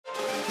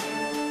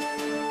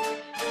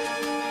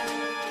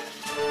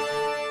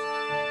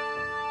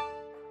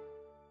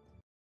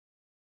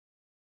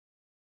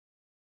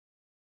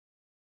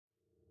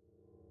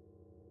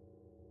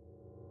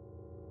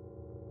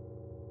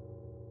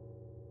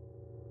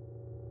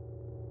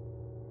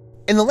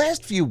In the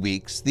last few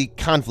weeks, the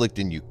conflict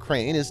in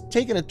Ukraine has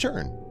taken a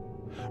turn.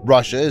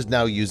 Russia is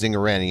now using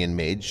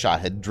Iranian-made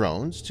Shahed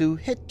drones to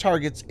hit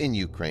targets in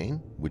Ukraine,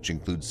 which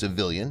include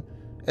civilian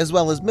as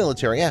well as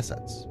military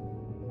assets.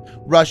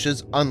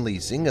 Russia's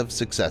unleashing of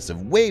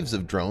successive waves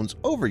of drones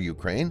over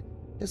Ukraine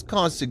has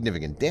caused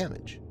significant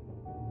damage.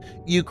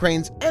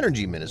 Ukraine's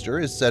energy minister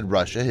has said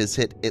Russia has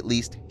hit at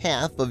least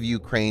half of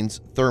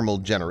Ukraine's thermal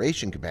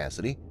generation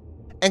capacity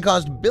and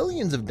caused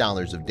billions of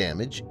dollars of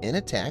damage in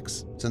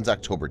attacks since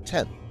October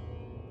 10th,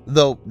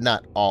 though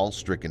not all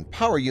stricken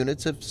power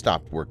units have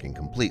stopped working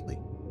completely.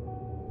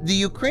 The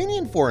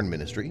Ukrainian Foreign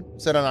Ministry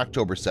said on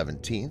October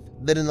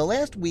 17th that in the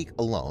last week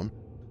alone,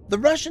 the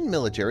Russian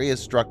military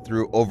has struck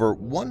through over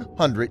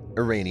 100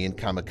 Iranian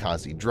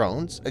kamikaze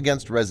drones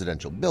against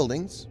residential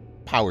buildings,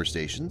 power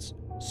stations,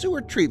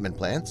 sewer treatment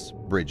plants,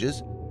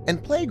 bridges,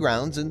 and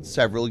playgrounds in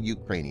several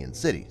Ukrainian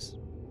cities.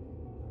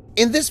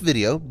 In this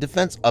video,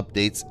 Defense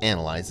Updates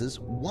analyzes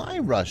why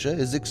Russia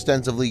is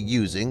extensively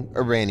using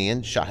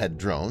Iranian Shahed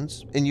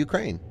drones in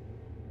Ukraine.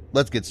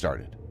 Let's get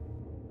started.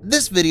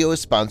 This video is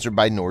sponsored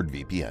by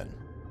NordVPN.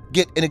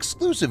 Get an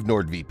exclusive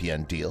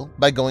NordVPN deal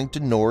by going to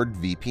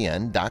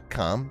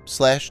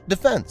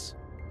nordvpn.com/defense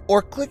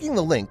or clicking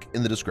the link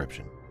in the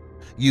description.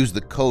 Use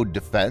the code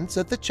DEFENSE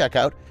at the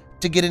checkout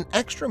to get an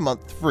extra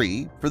month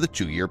free for the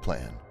 2-year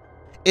plan.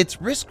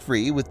 It's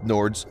risk-free with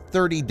Nord's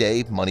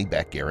 30-day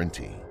money-back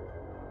guarantee.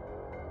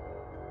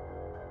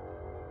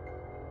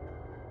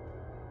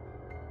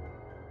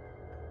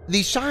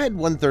 The Shahed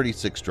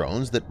 136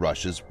 drones that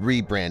Russia's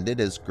rebranded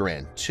as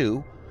Garand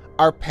II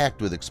are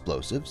packed with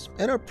explosives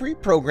and are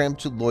pre-programmed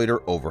to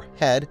loiter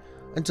overhead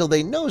until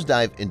they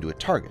nosedive into a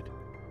target.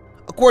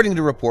 According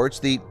to reports,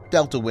 the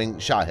delta-wing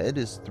Shahed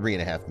is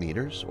 3.5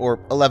 meters or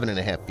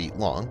 11.5 feet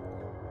long,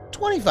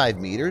 25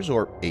 meters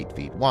or 8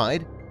 feet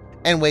wide,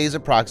 and weighs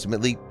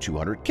approximately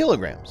 200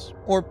 kilograms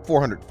or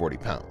 440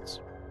 pounds.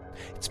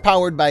 It's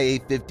powered by a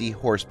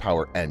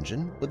 50-horsepower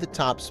engine with a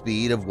top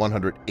speed of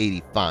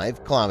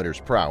 185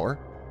 kilometers per hour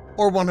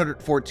or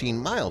 114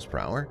 miles per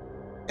hour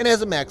and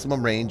has a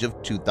maximum range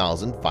of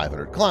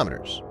 2,500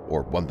 kilometers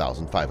or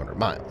 1,500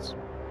 miles.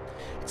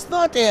 It's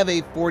thought to have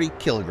a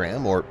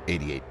 40-kilogram or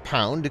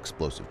 88-pound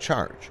explosive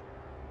charge.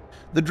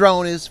 The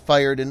drone is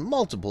fired in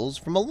multiples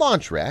from a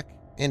launch rack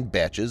in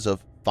batches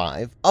of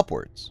 5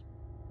 upwards.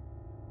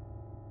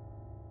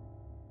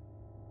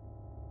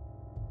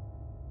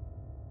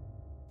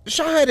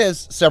 Shahed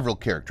has several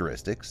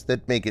characteristics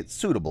that make it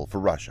suitable for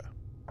Russia.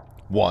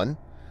 1.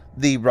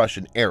 The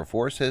Russian Air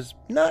Force has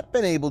not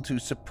been able to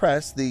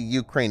suppress the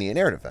Ukrainian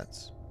air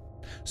defense.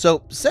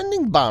 So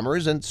sending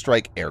bombers and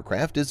strike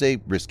aircraft is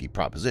a risky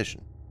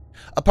proposition.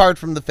 Apart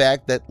from the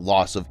fact that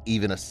loss of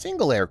even a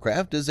single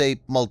aircraft is a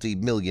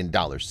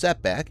multi-million-dollar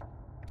setback,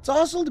 it's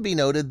also to be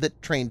noted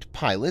that trained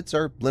pilots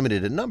are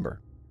limited in number.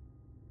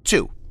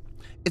 2.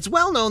 It's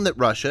well known that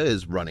Russia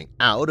is running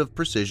out of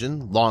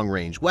precision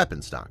long-range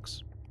weapon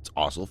stocks. It's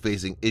also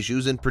facing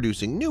issues in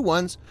producing new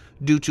ones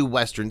due to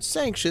Western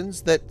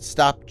sanctions that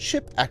stop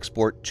chip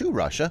export to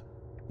Russia,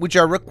 which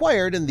are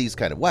required in these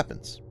kind of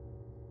weapons.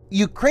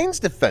 Ukraine's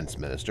defense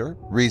minister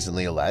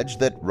recently alleged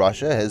that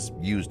Russia has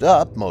used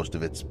up most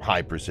of its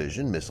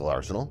high-precision missile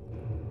arsenal.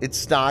 Its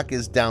stock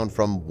is down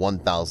from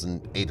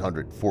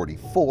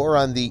 1,844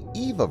 on the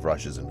eve of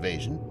Russia's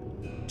invasion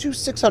to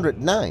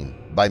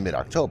 609 by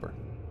mid-October.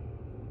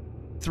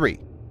 3.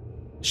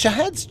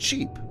 Shahed's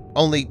cheap,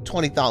 only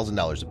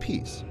 $20,000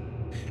 apiece.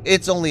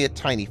 It's only a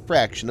tiny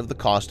fraction of the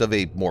cost of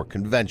a more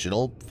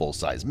conventional,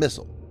 full-size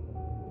missile.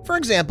 For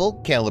example,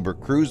 caliber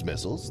cruise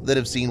missiles that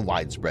have seen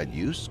widespread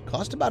use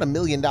cost about $1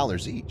 million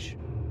each.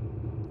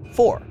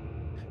 4.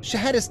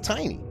 Shahed is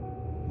tiny.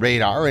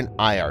 Radar and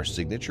IR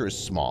signature is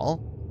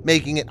small,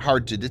 making it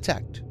hard to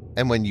detect,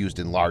 and when used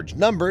in large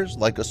numbers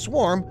like a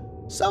swarm,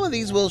 some of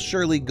these will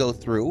surely go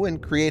through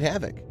and create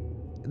havoc.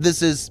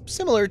 This is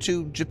similar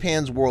to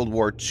Japan's World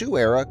War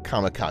II-era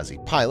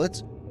kamikaze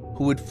pilots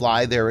who would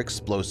fly their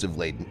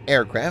explosive-laden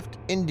aircraft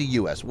into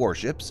U.S.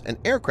 warships and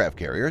aircraft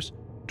carriers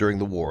during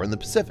the war in the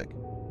Pacific.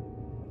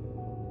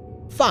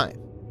 5.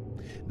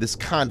 This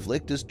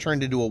conflict has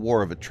turned into a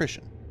war of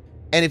attrition,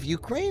 and if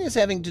Ukraine is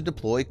having to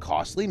deploy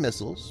costly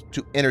missiles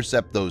to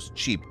intercept those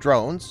cheap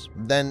drones,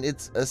 then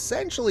it's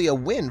essentially a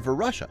win for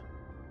Russia.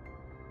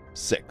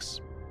 6.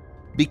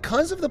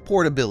 Because of the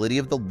portability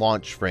of the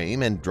launch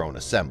frame and drone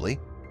assembly,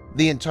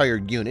 the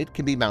entire unit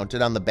can be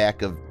mounted on the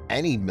back of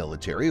any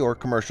military or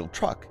commercial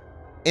truck,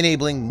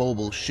 enabling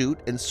mobile shoot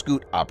and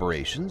scoot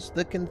operations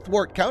that can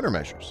thwart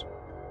countermeasures.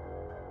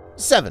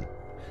 7.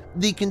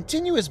 The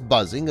continuous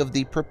buzzing of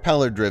the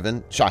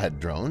propeller-driven Shahed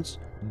drones,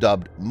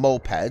 dubbed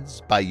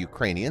mopeds by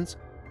Ukrainians,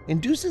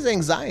 induces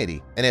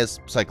anxiety and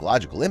has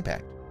psychological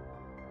impact.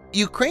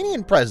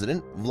 Ukrainian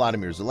President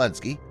Vladimir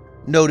Zelensky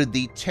noted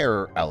the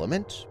terror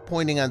element,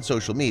 pointing on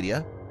social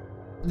media,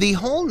 "The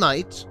whole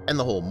night and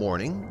the whole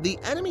morning, the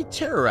enemy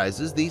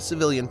terrorizes the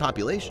civilian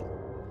population.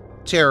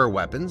 Terror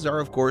weapons are,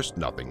 of course,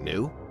 nothing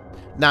new.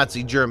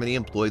 Nazi Germany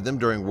employed them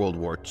during World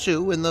War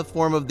II in the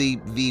form of the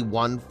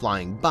V-1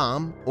 flying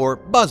bomb or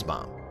buzz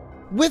bomb.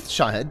 With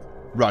Shahed,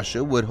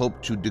 Russia would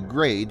hope to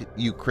degrade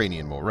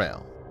Ukrainian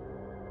morale.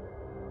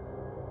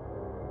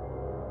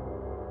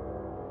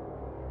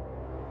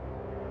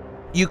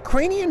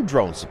 Ukrainian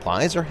drone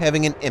supplies are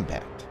having an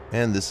impact,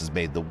 and this has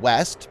made the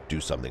West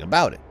do something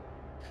about it.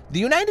 The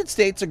United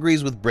States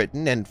agrees with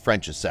Britain and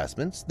French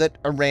assessments that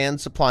Iran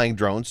supplying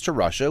drones to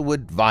Russia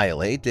would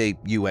violate a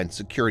UN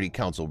Security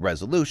Council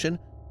resolution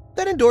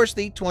that endorsed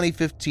the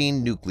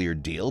 2015 nuclear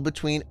deal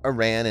between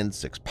Iran and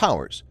 6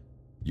 powers,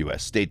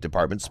 U.S. State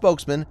Department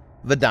spokesman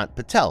Vedant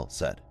Patel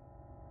said.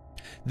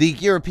 The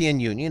European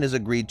Union has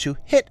agreed to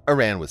hit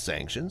Iran with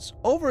sanctions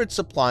over its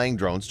supplying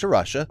drones to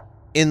Russia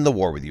in the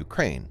war with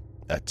Ukraine,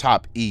 a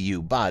top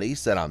EU body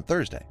said on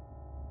Thursday.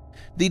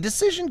 The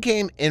decision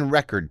came in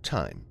record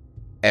time,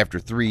 after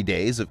 3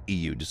 days of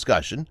EU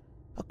discussion,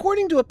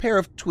 according to a pair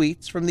of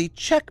tweets from the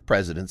Czech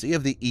presidency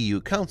of the EU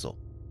Council.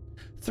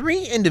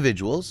 3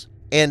 individuals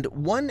and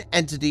 1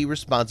 entity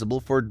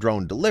responsible for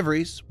drone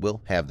deliveries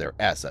will have their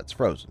assets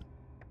frozen.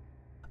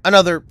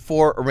 Another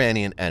 4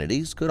 Iranian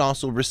entities could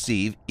also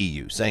receive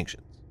EU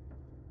sanctions.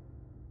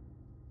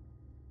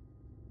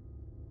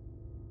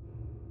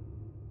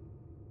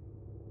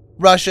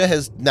 Russia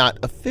has not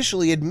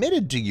officially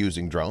admitted to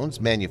using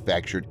drones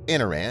manufactured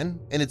in Iran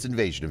in its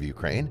invasion of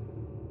Ukraine,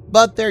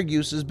 but their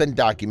use has been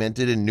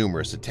documented in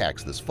numerous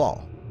attacks this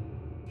fall.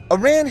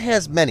 Iran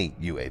has many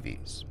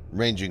UAVs,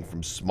 ranging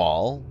from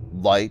small,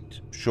 light,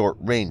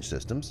 short-range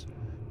systems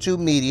to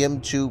medium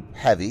to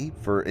heavy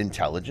for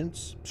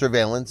intelligence,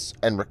 surveillance,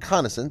 and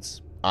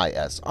reconnaissance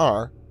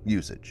 (ISR)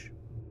 usage.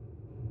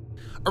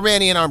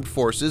 Iranian armed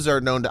forces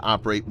are known to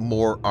operate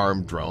more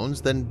armed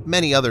drones than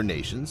many other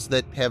nations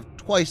that have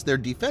twice their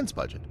defense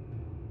budget,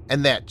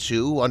 and that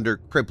too under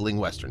crippling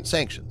Western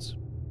sanctions.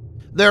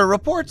 There are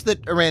reports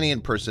that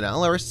Iranian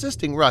personnel are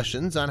assisting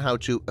Russians on how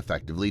to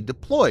effectively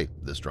deploy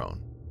this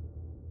drone.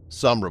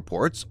 Some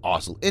reports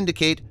also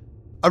indicate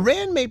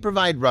Iran may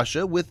provide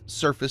Russia with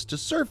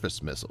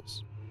surface-to-surface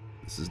missiles.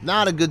 This is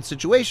not a good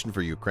situation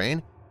for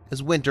Ukraine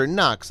as winter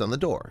knocks on the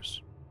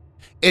doors.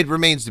 It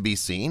remains to be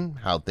seen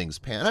how things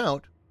pan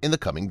out in the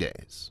coming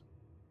days.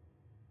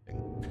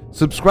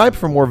 Subscribe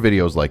for more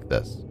videos like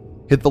this.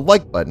 Hit the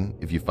like button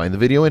if you find the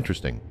video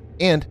interesting,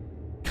 and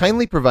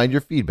kindly provide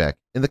your feedback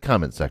in the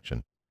comment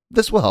section.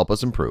 This will help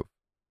us improve.